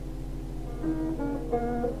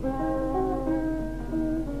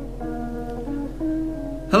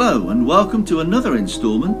Hello and welcome to another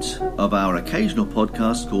instalment of our occasional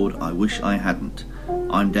podcast called I Wish I Hadn't.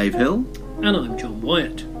 I'm Dave Hill. And I'm John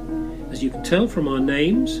Wyatt. As you can tell from our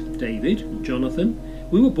names, David and Jonathan,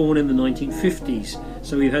 we were born in the 1950s,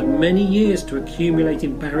 so we've had many years to accumulate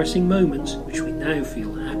embarrassing moments which we now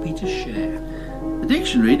feel happy to share. The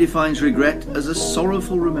dictionary defines regret as a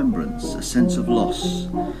sorrowful remembrance, a sense of loss.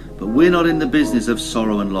 But we're not in the business of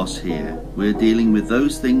sorrow and loss here. We're dealing with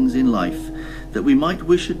those things in life that we might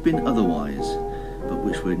wish had been otherwise, but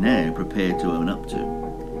which we're now prepared to own up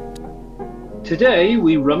to. Today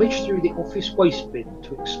we rummage through the office waste bin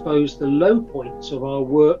to expose the low points of our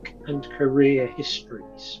work and career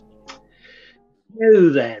histories. Now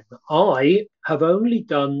then, I have only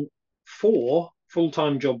done 4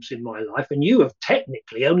 full-time jobs in my life, and you have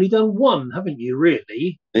technically only done 1, haven't you,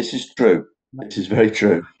 really? This is true. This is very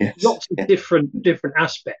true. Yes. Lots of different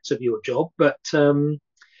aspects of your job, but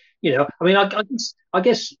I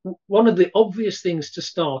guess one of the obvious things to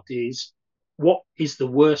start is, what is the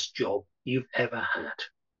worst job you've ever had?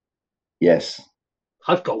 Yes.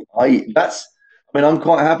 I've got. I'm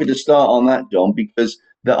quite happy to start on that, John, because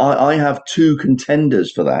I have 2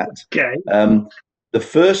 contenders for that. Okay. The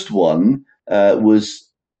first one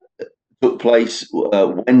took place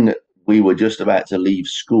when we were just about to leave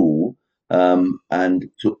school, and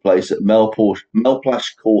took place at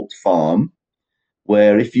Melplash Court Farm,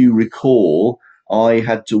 where, if you recall, I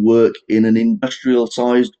had to work in an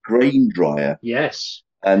industrial-sized grain dryer. Yes.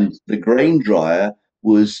 And the grain dryer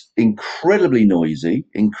was incredibly noisy,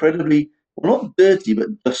 well, not dirty,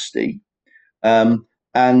 but dusty. And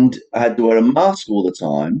I had to wear a mask all the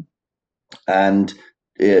time and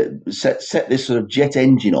set this sort of jet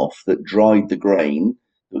engine off that dried the grain,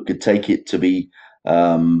 that could take it to be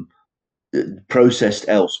processed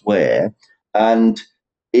elsewhere. And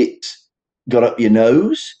it got up your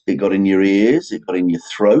nose, it got in your ears, it got in your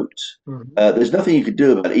throat. Mm-hmm. There's nothing you could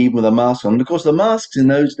do about it, even with a mask on. And of course, the masks in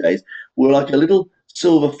those days were like a little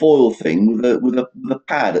silver foil thing with a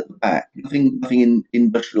pad at the back. Nothing in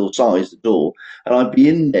industrial size at all. And I'd be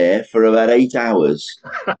in there for about 8 hours,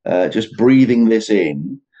 just breathing this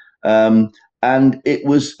in. And it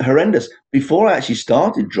was horrendous. Before I actually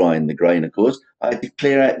started drying the grain, of course, I had to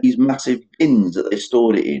clear out these massive bins that they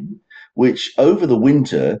stored it in, which over the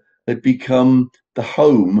winter had become the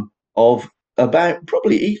home of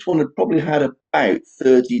each one had probably had about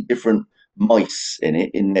 30 different mice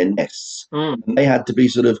in their nests. And they had to be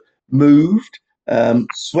sort of moved,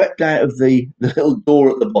 swept out of the little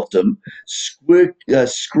door at the bottom,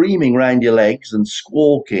 screaming round your legs and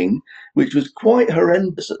squawking, which was quite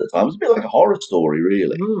horrendous at the time. It was a bit like a horror story,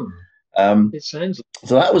 really. It sounds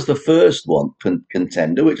so. That was the first one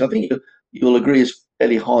contender, which I think you'll agree is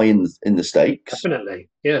fairly high in the stakes. Definitely,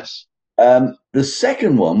 yes. The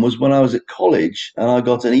second one was when I was at college and I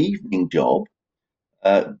got an evening job,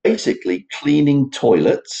 basically cleaning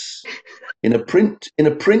toilets in a print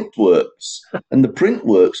works. And the print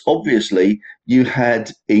works, obviously, you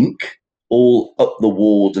had ink all up the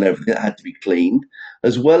walls and everything that had to be cleaned,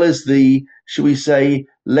 as well as the, shall we say,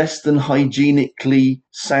 less than hygienically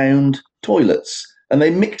sound toilets. And they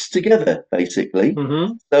mixed together, basically.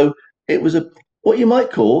 Mm-hmm. So it was what you might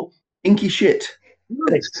call inky shit.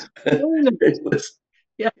 Nice. It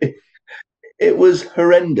was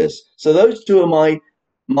horrendous. So those 2 are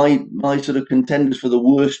my sort of contenders for the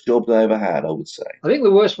worst jobs I ever had, I would say. I think the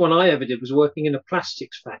worst one I ever did was working in a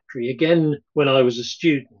plastics factory, again when I was a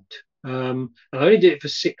student. I only did it for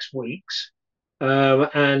 6 weeks,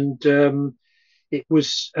 and it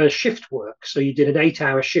was shift work. So you did an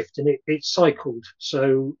 8-hour shift, and it cycled.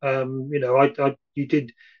 So you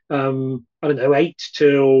did 8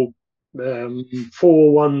 till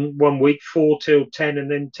 4 one week, 4 till 10, and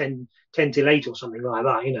then 10 till 8 or something like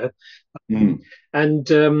that. And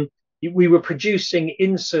we were producing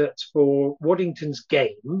inserts for Waddington's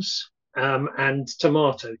games and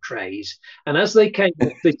tomato trays. And as they came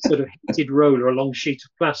off this sort of heated roller, a long sheet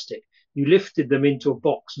of plastic, you lifted them into a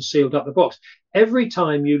box and sealed up the box. Every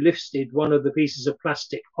time you lifted one of the pieces of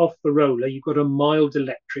plastic off the roller, you got a mild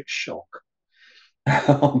electric shock.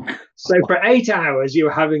 So for 8 hours, you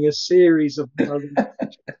were having a series of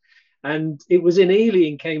and it was in Ely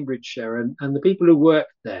in Cambridgeshire, and the people who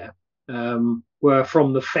worked there were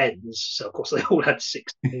from the Fens, so of course they all had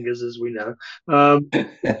 6 fingers, as we know. But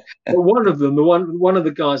one of them, one of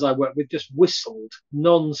the guys I worked with, just whistled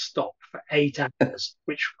non-stop for 8 hours,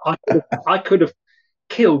 which I could have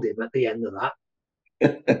killed him at the end of that.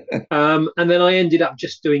 And then I ended up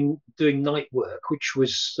just doing night work, which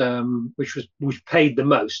paid the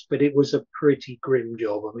most, but it was a pretty grim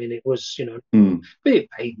job. I mean, it was, but it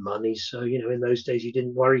paid money, so in those days you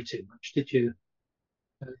didn't worry too much, did you?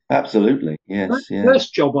 Absolutely. That Yes. Yeah.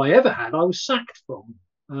 first job I ever had, I was sacked from.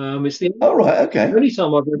 It's the Oh, right. Okay. only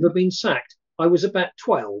time I've ever been sacked. I was about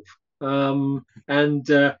 12, and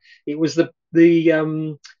it was the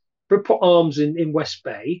Bridport Arms in West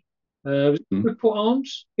Bay. Was it Mm. Bridport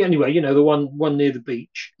Arms? Yeah, anyway, the one near the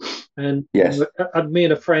beach. And Yes. me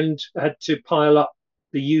and a friend had to pile up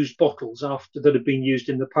the used bottles after that had been used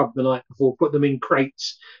in the pub the night before, put them in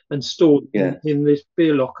crates and stored Yeah. in this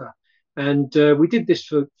beer locker. And we did this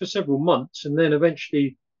for several months, and then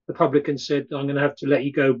eventually the publican said, "I'm going to have to let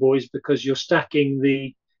you go, boys, because you're stacking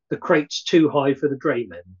the crates too high for the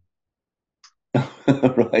draymen."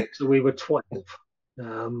 Right. So we were 12.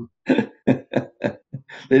 Um,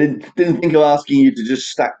 They didn't think of asking you to just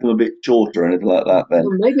stack them a bit shorter or anything like that. Then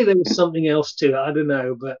Maybe there was something else to it. I don't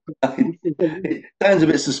know, but it sounds a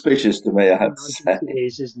bit suspicious to me, I have to I guess it say.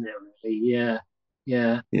 is, isn't it? Really? Yeah,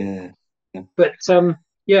 yeah. Yeah. But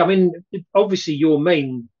yeah, I mean, obviously, your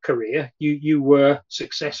main career, you were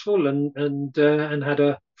successful and had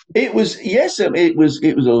a It was yes, it was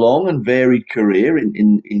a long and varied career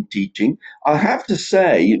in teaching. I have to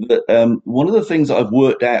say that one of the things that I've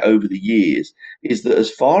worked out over the years is that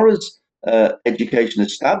as far as education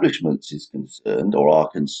establishments is concerned or are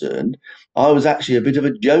concerned, I was actually a bit of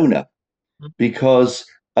a Jonah because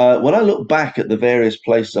when I look back at the various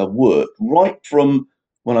places I've worked, right from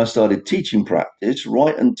when I started teaching practice,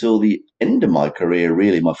 right until the end of my career,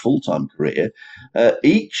 really my full time career,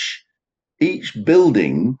 each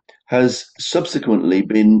building has subsequently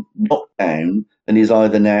been knocked down and is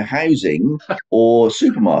either now housing or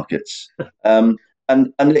supermarkets. Um,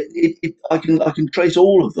 and I can trace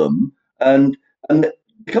all of them, and it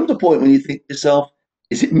comes a point when you think to yourself,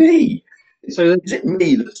 is it me? so Is it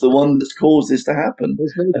me that's the one that's caused this to happen?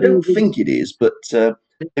 there's no I don't building. think it is, but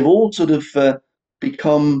they've all sort of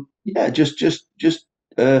become, yeah, just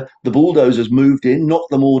the bulldozers moved in,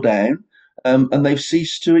 knocked them all down, and they've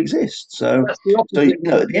ceased to exist. That's the So opposite.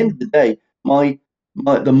 at the end of the day, my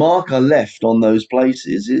the mark I left on those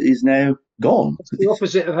places is now gone. It's the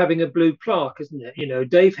opposite of having a blue plaque, isn't it?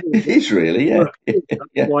 Dave Hill It is really, yeah, worked here. That's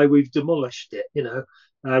yeah, why we've demolished it. We don't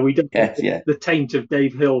want yes, yeah. the taint of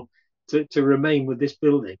Dave Hill to remain with this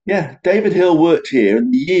building. Yeah, David Hill worked here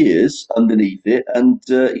and the years underneath it, and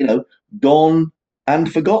gone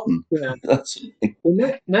and forgotten. Yeah. That's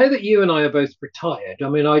Well, now that you and I are both retired, I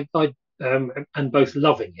mean, and both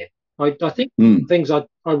loving it. I think mm, things I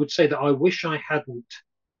would say that I wish I hadn't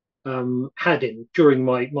had in during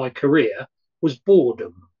my career was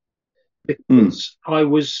boredom, mm,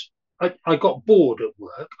 because I got bored at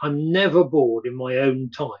work. I'm never bored in my own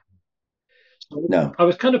time. So no, I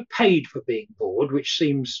was kind of paid for being bored, which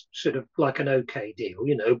seems sort of like an okay deal.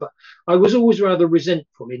 But I was always rather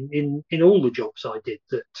resentful in all the jobs I did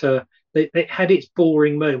that they had its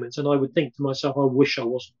boring moments, and I would think to myself, I wish I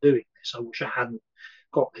wasn't doing this. I wish I hadn't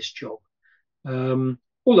got this job.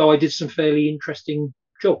 Although I did some fairly interesting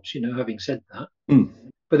jobs, having said that. mm,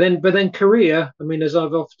 But then career, I mean, as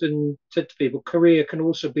I've often said to people, career can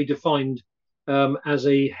also be defined as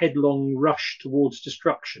a headlong rush towards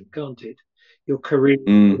destruction, can't it? Your career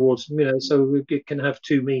mm, towards, so it can have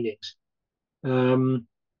two meanings. Um,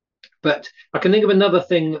 but I can think of another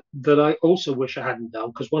thing that I also wish I hadn't done,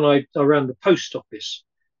 because when I ran the post office,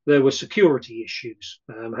 there were security issues.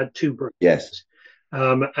 Had two yes,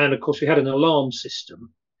 breaks, and of course we had an alarm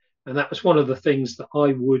system, and that was one of the things that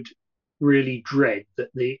I would really dread. That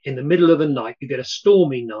in the middle of the night, you get a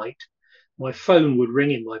stormy night, my phone would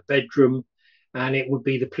ring in my bedroom, and it would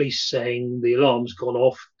be the police saying the alarm's gone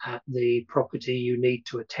off at the property you need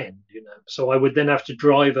to attend. So I would then have to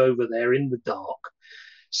drive over there in the dark,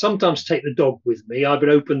 sometimes take the dog with me. I would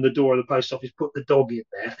open the door of the post office, put the dog in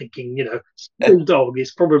there, thinking, small dog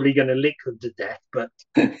is probably going to lick them to death. But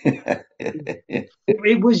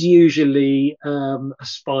it was usually a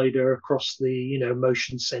spider across the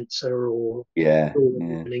motion sensor or yeah, door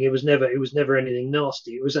yeah, opening. It was never anything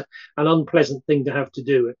nasty. It was an unpleasant thing to have to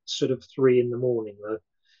do at sort of 3 in the morning though.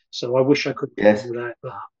 So I wish I could have done yes. without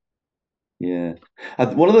that. Yeah.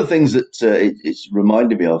 One of the things that it's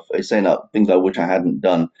reminded me of, saying that things I wish I hadn't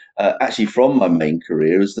done, actually from my main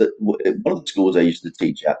career, is that one of the schools I used to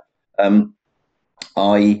teach at,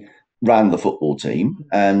 I ran the football team,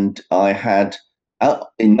 and I had,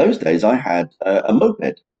 in those days, I had a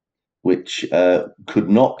moped which could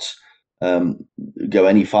not um, go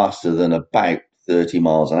any faster than about 30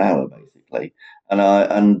 miles an hour, basically.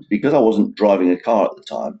 And because I wasn't driving a car at the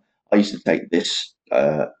time, I used to take this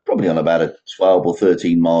probably on about a 12 or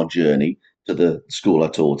 13-mile journey to the school I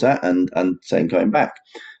taught at, and same going back.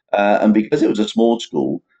 And because it was a small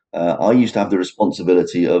school, I used to have the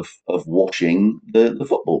responsibility of washing the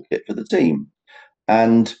football kit for the team.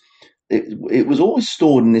 and it was always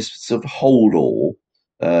stored in this sort of hold all,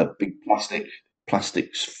 big plastic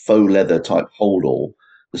faux leather type hold all,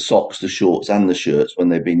 the socks, the shorts, and the shirts when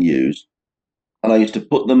they've been used. And I used to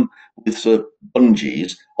put them with sort of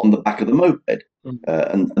bungees on the back of the moped, Mm.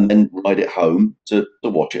 and then ride it home to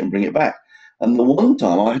watch it and bring it back. And the one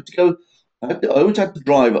time I had to go, I always had to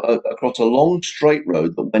drive across a long straight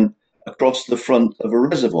road that went across the front of a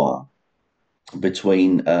reservoir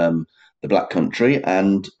between the Black Country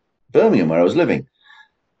and Birmingham, where I was living.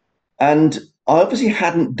 And I obviously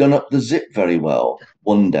hadn't done up the zip very well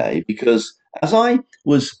one day because as I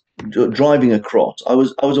was driving across, I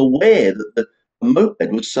was aware that the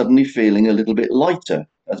moped was suddenly feeling a little bit lighter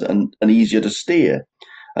and easier to steer.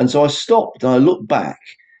 And so I stopped and I looked back,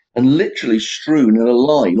 and literally strewn in a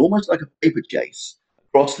line, almost like a paper chase,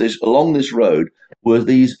 across this along this road were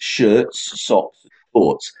these shirts, socks,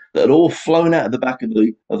 shorts that had all flown out of the back of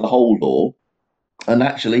the hold door and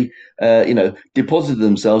actually, deposited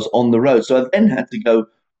themselves on the road. So I then had to go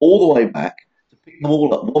all the way back to pick them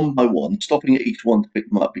all up one by one, stopping at each one to pick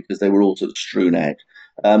them up because they were all sort of strewn out,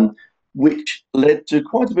 um, which led to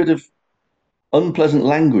quite a bit of unpleasant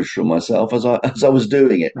language from myself as I was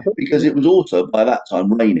doing it I think because it was also by that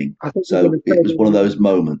time raining. I think you're So going to it say was one of that those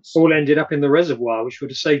moments. all ended up in the reservoir, which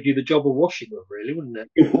would have saved you the job of washing them, really, wouldn't it?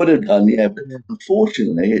 It would have done, yeah, but Yeah.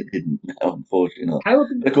 unfortunately, it didn't. No, unfortunately not. How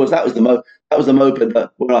about But of course, that was the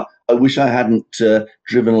moped where I wish I hadn't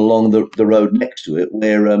driven along the road next to it,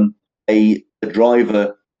 where a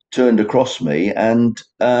driver turned across me and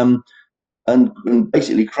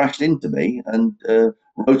basically crashed into me and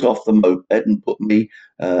wrote off the moped and put me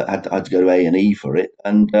had to go to A&E for it.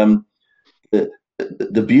 And the,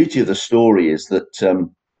 the beauty of the story is that.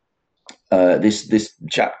 This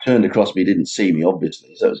chap turned across me, didn't see me,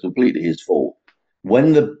 obviously, so it was completely his fault.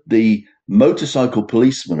 When the motorcycle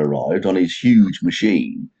policeman arrived on his huge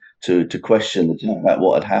machine to question the chap about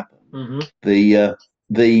what had happened, hmm the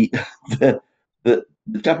the, the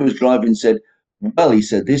the chap who was driving said, "Well," he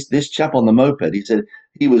said, "this chap on the moped," he said,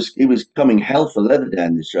 he was coming hell for leather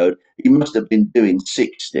down this road. He must have been doing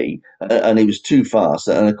 60, and he was too fast,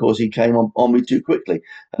 and of course he came on me too quickly."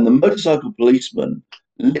 And the motorcycle policeman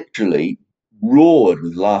literally roared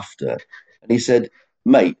with laughter, and he said,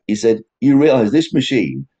 "Mate," he said, "you realise this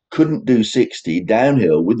machine couldn't do 60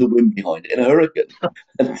 downhill with the wind behind it in a hurricane."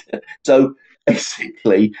 And so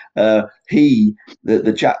basically,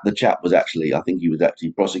 the chap was actually, I think he was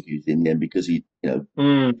actually prosecuted in the end because he,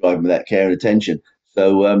 Mm. driving without care and attention.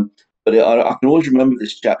 So, but I can always remember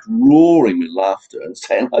this chap roaring with laughter and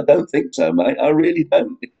saying, "I don't think so, mate. I really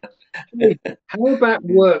don't." Hey, how about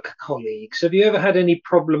work colleagues? Have you ever had any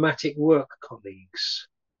problematic work colleagues?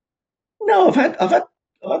 No, I've had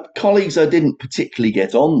colleagues I didn't particularly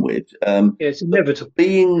get on with, Yeah, it's but inevitable,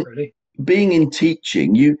 being really. being in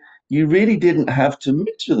teaching, you really didn't have to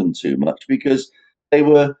mix with them too much because they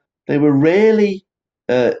were they were rarely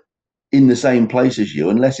uh, in the same place as you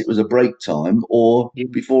unless it was a break time or Yeah,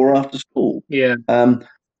 before or after school. yeah, Um,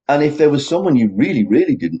 and if there was someone you really,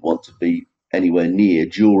 really didn't want to be anywhere near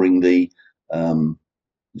during the,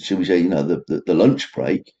 shall we say, the lunch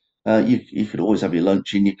break, you could always have your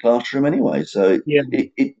lunch in your classroom anyway. So yeah.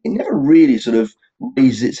 it never really sort of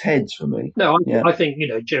raised its heads for me. No, Yeah. I think,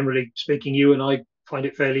 generally speaking, you and I find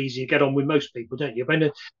it fairly easy to get on with most people, don't you? I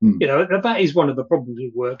mean, Mm, that is one of the problems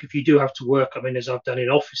with work. If you do have to work, I mean, as I've done in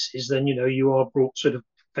offices, then, you are brought sort of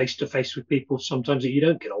face to face with people sometimes that you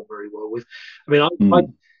don't get on very well with. I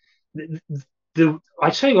mean, mm, I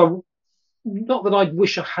say, not that I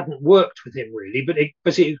wish I hadn't worked with him really, but it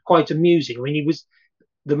was quite amusing. I mean, he was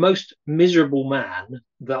the most miserable man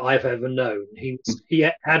that I've ever known. He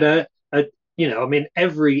had a I mean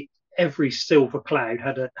every silver cloud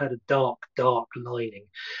had a dark lining,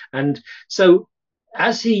 and so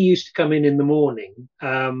as he used to come in the morning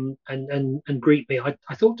and greet me,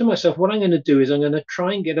 I thought to myself, what I'm going to do is I'm going to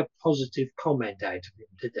try and get a positive comment out of him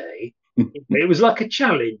today. It was like a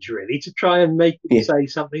challenge, really, to try and make him yeah. say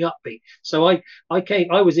something upbeat. So I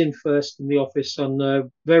was in first in the office on a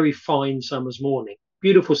very fine summer's morning,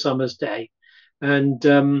 beautiful summer's day, and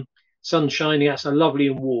sun shining outside, lovely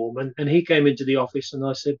and warm. And he came into the office, and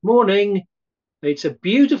I said, "Morning. It's a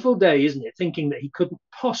beautiful day, isn't it?" Thinking that he couldn't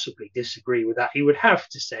possibly disagree with that. He would have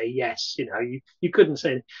to say yes. You couldn't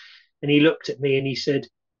say. And he looked at me and he said,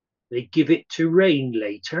 "They give it to rain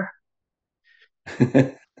later."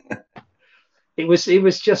 It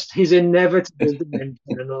was just his inevitable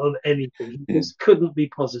dimension on anything. He Yeah. just couldn't be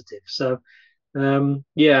positive. So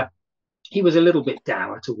yeah, he was a little bit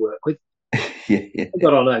dour to work with. Yeah, yeah, I yeah.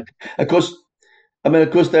 got on okay. Of course, I mean,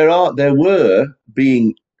 of course, there were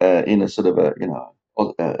being in a sort of a,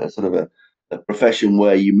 a sort of a a profession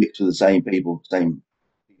where you mix with the same people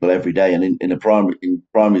every day, and in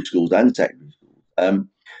primary schools and secondary schools.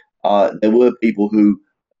 There were people who,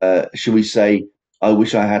 shall we say, I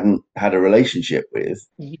wish I hadn't had a relationship with,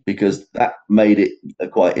 because that made it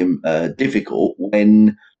quite difficult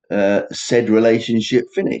when said relationship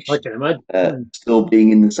I finished. can imagine. Mm. Still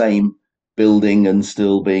being in the same building and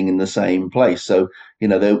still being in the same place. So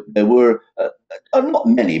there were not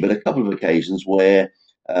many, but a couple of occasions where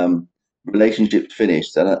um, relationships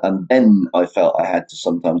finished, and then I felt I had to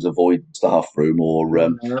sometimes avoid the staff room, or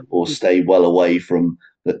It stay well away from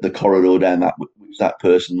the corridor down that which that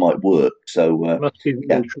person might work. So must be yeah,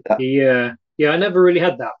 very tricky. Yeah, yeah. I never really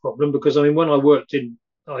had that problem because I mean, when I worked in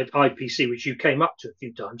IPC, which you came up to a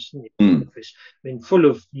few times, didn't you, mm, office, I mean, full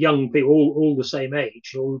of young people, all the same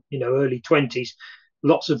age, all early 20s,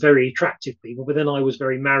 lots of very attractive people. But then I was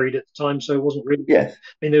very married at the time, so it wasn't really. yes,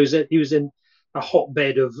 I mean, he was in a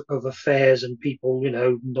hotbed of affairs and people,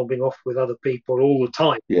 nobbing off with other people all the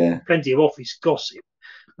time. yeah, Plenty of office gossip,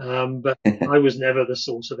 but I was never the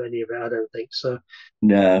source of any of it. I don't think so.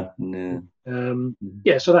 no, no, Um, mm,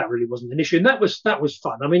 yeah, so that really wasn't an issue, and that was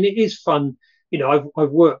fun. I mean, it is fun.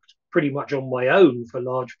 I've worked pretty much on my own for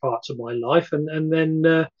large parts of my life, and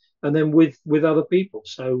then with other people.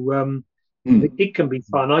 So it, mm, it can be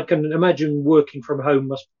fun. I can imagine working from home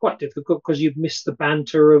must be quite difficult because you've missed the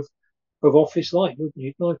banter of office life, wouldn't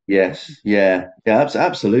you? Like, yes, yeah, yeah,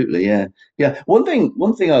 absolutely, yeah, yeah. One thing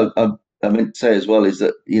I meant to say as well is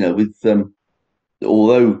that with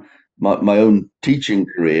although my own teaching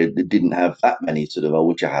career didn't have that many sort of,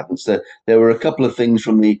 which I hadn't. So there were a couple of things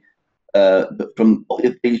from what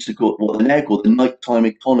they used to call, what they now call the nighttime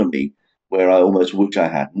economy, where I almost wish I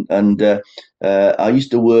hadn't. And I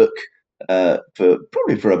used to work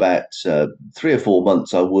for about 3 or 4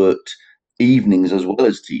 months. I worked evenings as well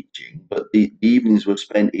as teaching, but the evenings were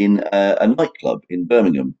spent in a nightclub in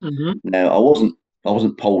Birmingham. mm-hmm. Now I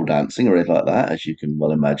wasn't pole dancing or anything like that, as you can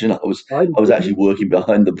well imagine. I was actually working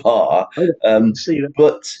behind the bar, I um, see that.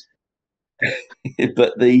 but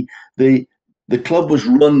but the the club was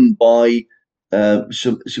run by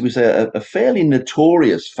should we say a fairly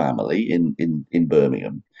notorious family in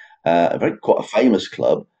Birmingham, quite a famous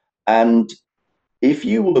club. And if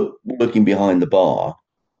you were working behind the bar,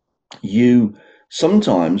 you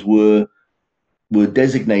sometimes were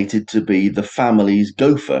designated to be the family's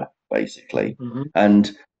gopher, basically. Mm-hmm.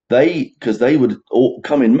 And because they would all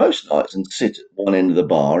come in most nights and sit at one end of the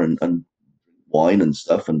bar and wine and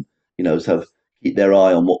stuff, and keep their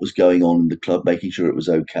eye on what was going on in the club, making sure it was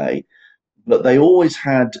okay. But they always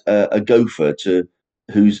had a gopher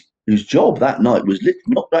whose job that night was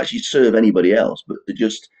not to actually serve anybody else, but to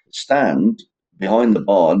just stand behind the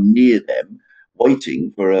bar near them,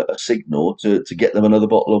 waiting for a signal to get them another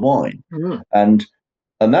bottle of wine. Mm-hmm. And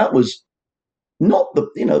and that was not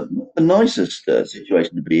the nicest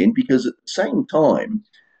situation to be in, because at the same time,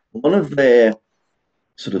 one of their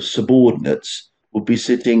sort of subordinates would be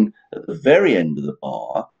sitting at the very end of the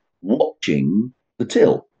bar watching the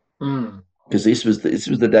till, Mm. because this was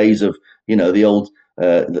the days of the old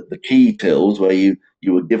the key tills, where you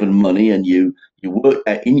were given money and you worked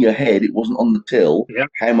out in your head, it wasn't on the till, Yeah,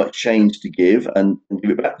 how much change to give, and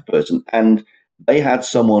give it back to the person. And they had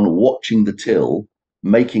someone watching the till,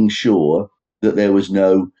 making sure that there was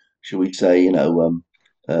no, shall we say,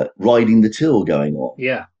 riding the till going on.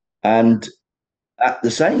 yeah. And at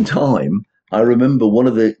the same time, I remember one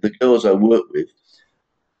of the girls I worked with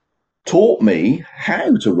taught me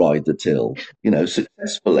how to ride the till,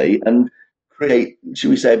 successfully, and create, should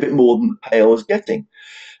we say, a bit more than the pay I was getting.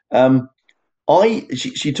 Um,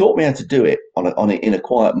 she taught me how to do it in a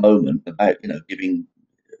quiet moment, about giving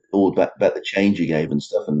all about the change you gave and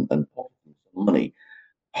stuff, and pocketing some money.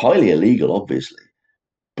 Highly illegal, obviously,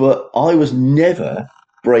 but I was never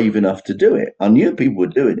brave enough to do it. I knew people were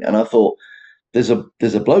doing it, and I thought, there's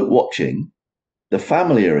a bloke watching. The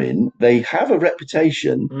family are in. They have a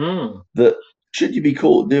reputation Mm. that, should you be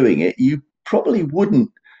caught doing it, you probably wouldn't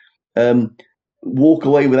um, walk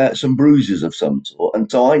away without some bruises of some sort. And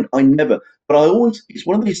so I never, but I always, it's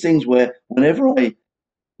one of these things where whenever I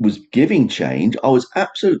was giving change, I was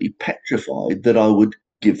absolutely petrified that I would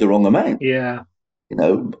give the wrong amount, Yeah,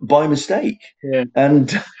 by mistake. yeah.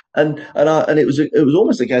 And and it was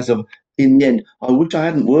almost a case of, in the end, I wish I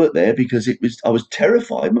hadn't worked there, because I was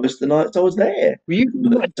terrified most of the nights I was there. Were you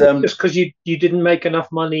doing But that just because you didn't make enough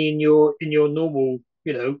money in your normal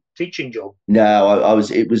teaching job? no, I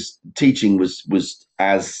was. It was teaching was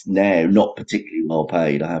as now not particularly well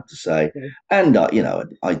paid, I have to say, Okay. and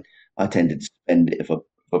I tended to spend it if I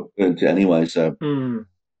earned it anyway. So Hmm.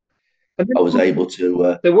 And I was then able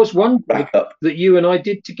to there was one job rack up. that you and I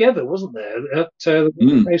did together, wasn't there, at the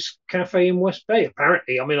Mm. House Cafe in West Bay?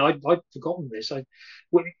 Apparently, I mean, I'd forgotten this.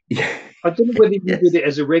 Yeah. I don't know whether you did Yes. it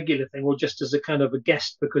as a regular thing or just as a kind of a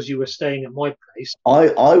guest because you were staying at my place.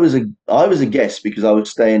 I was a guest because I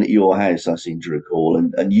was staying at your house, I seem to recall,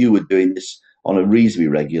 and you were doing this on a reasonably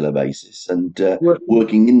regular basis and Working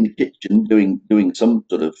working in the kitchen, doing some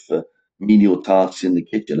sort of menial tasks in the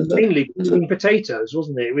kitchen mainly as a peeling potatoes,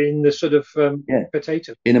 wasn't it? In the sort of yeah,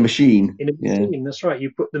 potato in a machine. in a Yeah, machine. That's right.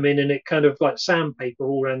 You put them in, and it kind of like sandpaper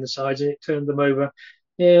all around the sides, and it turned them over.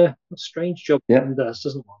 Yeah, a strange job yeah, one does,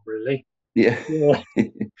 doesn't one? Really? yeah. Yeah,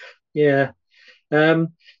 yeah. Um,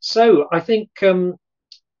 so I think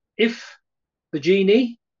if the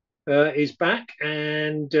genie is back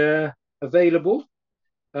and available,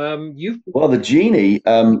 you've Well, the genie,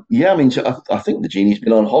 yeah, I mean, I think the genie's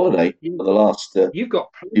been on holiday you, for the last you've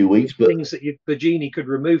got plenty few of weeks, but things that the genie could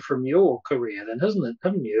remove from your career, then, hasn't it?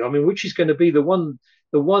 Haven't you? I mean, which is going to be the one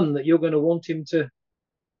that you're going to want him to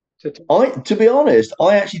take? to be honest,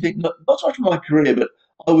 I actually think not so much of my career, but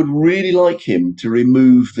I would really like him to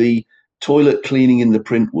remove the toilet cleaning in the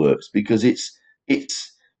print works because it's.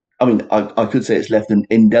 I mean, I could say it's left an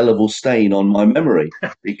indelible stain on my memory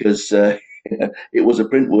because it was a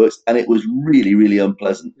print works and it was really really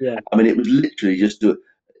unpleasant. Yeah, I mean, it was literally just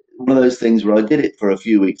one of those things where I did it for a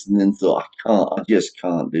few weeks and then thought I just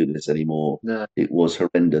can't do this anymore. no, It was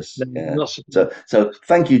horrendous. no, Yeah. not so. So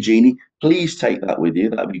thank you, Jeannie. Please take that with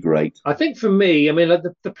you. That'd be great. I think for me, I mean, like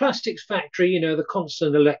the plastics factory, the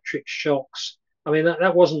constant electric shocks. I mean,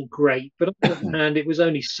 that wasn't great, but on the other hand, it was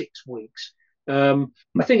only 6 weeks.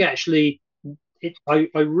 I think actually, I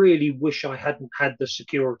really wish I hadn't had the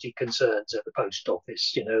security concerns at the post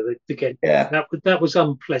office. Again, Yeah. that was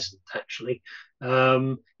unpleasant actually.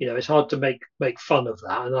 It's hard to make fun of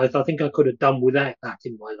that, and I think I could have done without that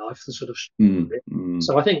in my life. The sort of Mm, mm.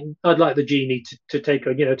 so I think I'd like the genie to take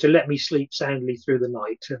a, to let me sleep soundly through the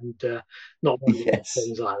night and not worry about Yes.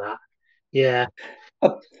 things like that. Yeah,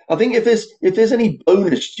 I, I think if there's any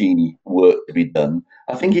bonus genie work to be done,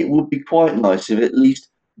 I think it would be quite nice if at least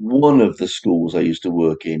one of the schools I used to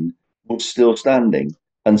work in was still standing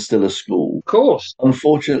and still a school. of course.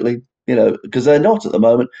 Unfortunately, because they're not at the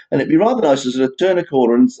moment, and it'd be rather nice to sort of turn a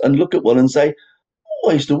corner and look at one and say, "Oh,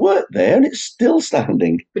 I used to work there, and it's still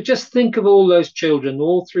standing." But just think of all those children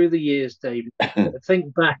all through the years, David.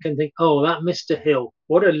 Think back and think, oh, that Mr. Hill,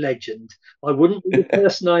 what a legend. I wouldn't be the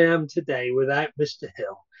person I am today without Mr.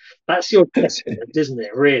 Hill. That's your testament, isn't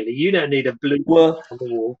it? Really, you don't need a blue Well, on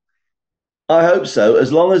the wall. I hope so.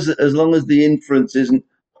 As long as the inference isn't,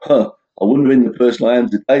 I wouldn't have been the person I am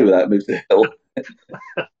today without Mr. Hill.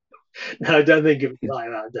 No, I don't think of it like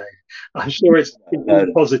that, Dave. I'm sure it's No,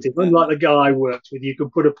 no, positive. no, Unlike no. the guy I worked with, you can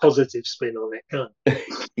put a positive spin on it, can't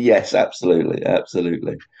Yes, absolutely,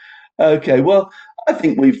 absolutely. Okay, well, I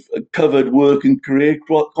think we've covered work and career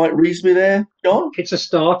quite reasonably there, John. It's a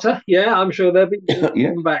starter. Yeah, I'm sure there'll be more to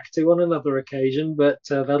Yeah. come back to on another occasion, but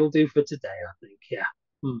that'll do for today, I think. Yeah.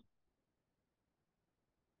 Hmm.